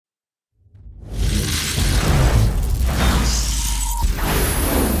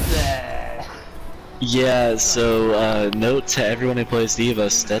Yeah, so note to everyone who plays Diva,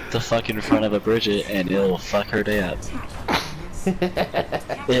 step the fuck in front of a Bridget and it'll fuck her day up.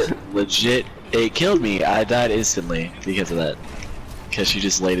 It killed me. I died instantly because of that. Because she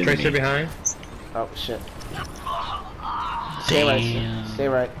just laid into me. Tracer behind. Oh shit. Damn. Stay right. Stay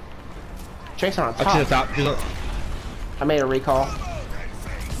right. Tracer on top. Oh, she's on top. She's on... I made a recall.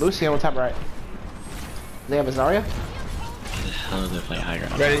 Lucio on top right. They have a Zarya? Why the hell are they playing high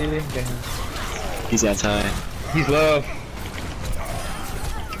ground? Ready? Okay. He's anti. He's low.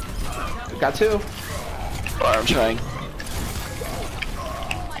 Got two. I'm trying.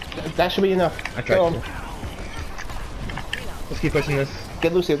 That should be enough. I Kill tried. him. Let's keep pushing this.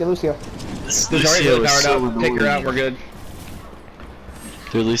 Get Lucio, get Lucio. There's already really powered up. Take her out, we're good.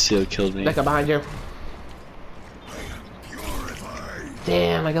 Their Lucio killed me. Becca behind you.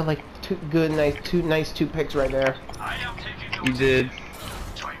 Damn, I got like two nice two picks right there. You did.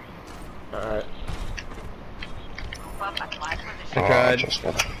 Alright. I tried.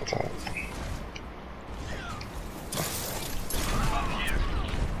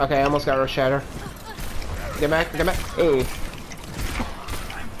 Okay, I almost got her shatter. Get back, get back. Oh.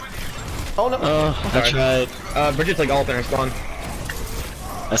 Oh no. Oh, I tried. Bridget's like all in her spawn.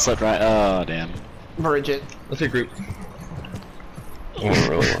 I slept right. Oh, damn. Bridget. Let's regroup. I don't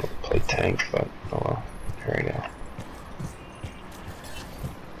really want to play tank, but oh well. Here we go.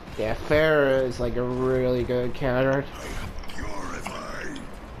 Yeah, Farah is like a really good counter.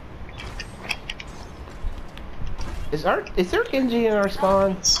 Is there Genji in our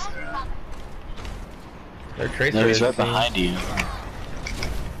spawn? Their Tracer No, he's is right behind you.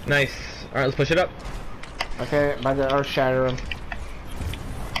 Nice. Alright, let's push it up. Okay, by the Earth shatter him.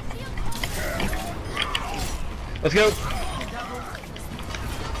 Let's go.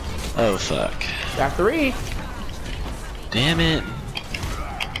 Oh, fuck. Got three. Damn it.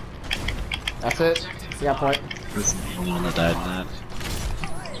 That's it. You got point. That's the only one that died in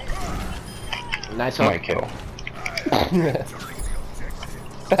that. Nice My one. kill. That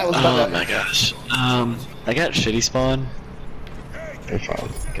was Oh my gosh. I got shitty spawn. You're fine.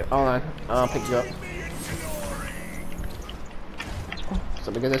 Okay, hold on. I'll pick you up.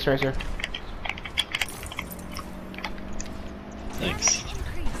 So we get this Tracer. Thanks.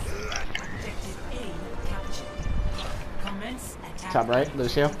 Top right,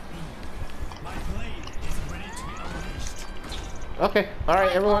 Lucio. Okay,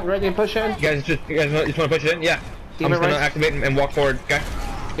 alright, everyone ready to push in? You guys just want to push it in? Yeah. I'm Demon just gonna right. activate and walk forward, okay?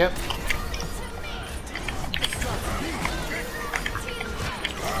 Yep.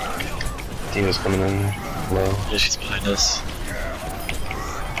 Diva's coming in low. Yeah, she's behind us.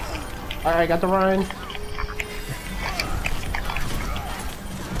 Alright, got the Ryan.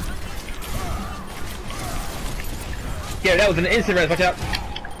 Yeah, that was an instant res, watch out.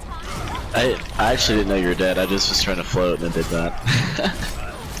 I actually didn't know you were dead. I just was trying to float and then did that.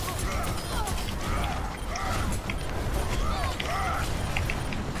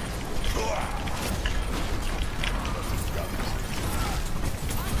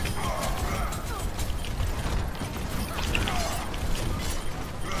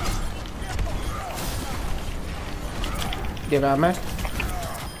 Give out, man.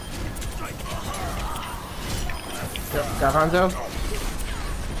 Yep, got Hanzo.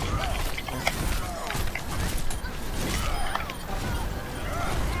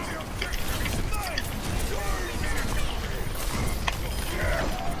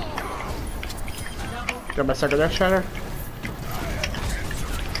 Got my second Death Shatter.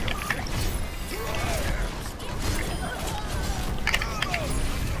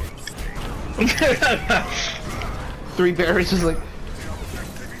 Three berries just like.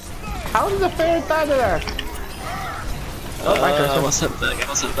 How did the ferret die to that? Oh, my turn. I almost hit back. I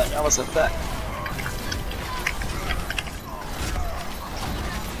almost hit back. I almost hit back.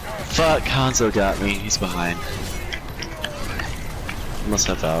 Fuck, Hanzo got me. He's behind. Must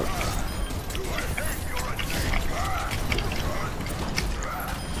have out.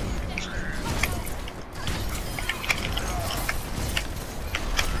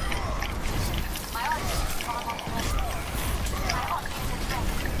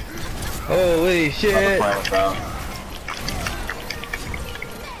 Holy shit!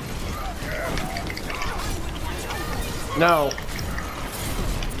 No.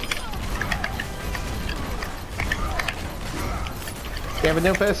 They have a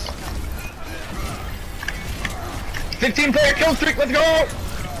new fist. 15 player kill streak, let's go!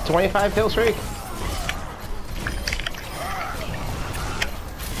 25 kill streak.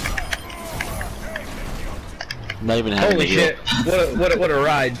 Not even having Holy to heal. shit! What a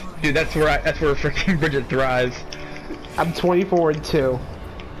ride, dude. That's where freaking Bridget thrives. I'm 24 and 2.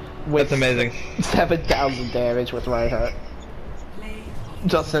 with That's amazing. 7,000 damage with Reinhardt.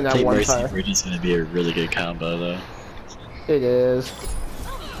 Just in I that think one Mercy fire. Bridge is gonna be a really good combo though. It is.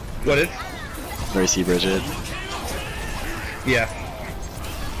 What is? Mercy Bridget. Yeah.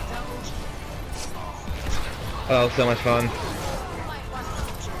 Oh, so much fun.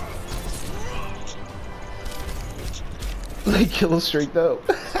 Like kill streak though.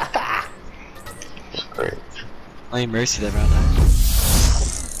 Great. I mean Mercy that round.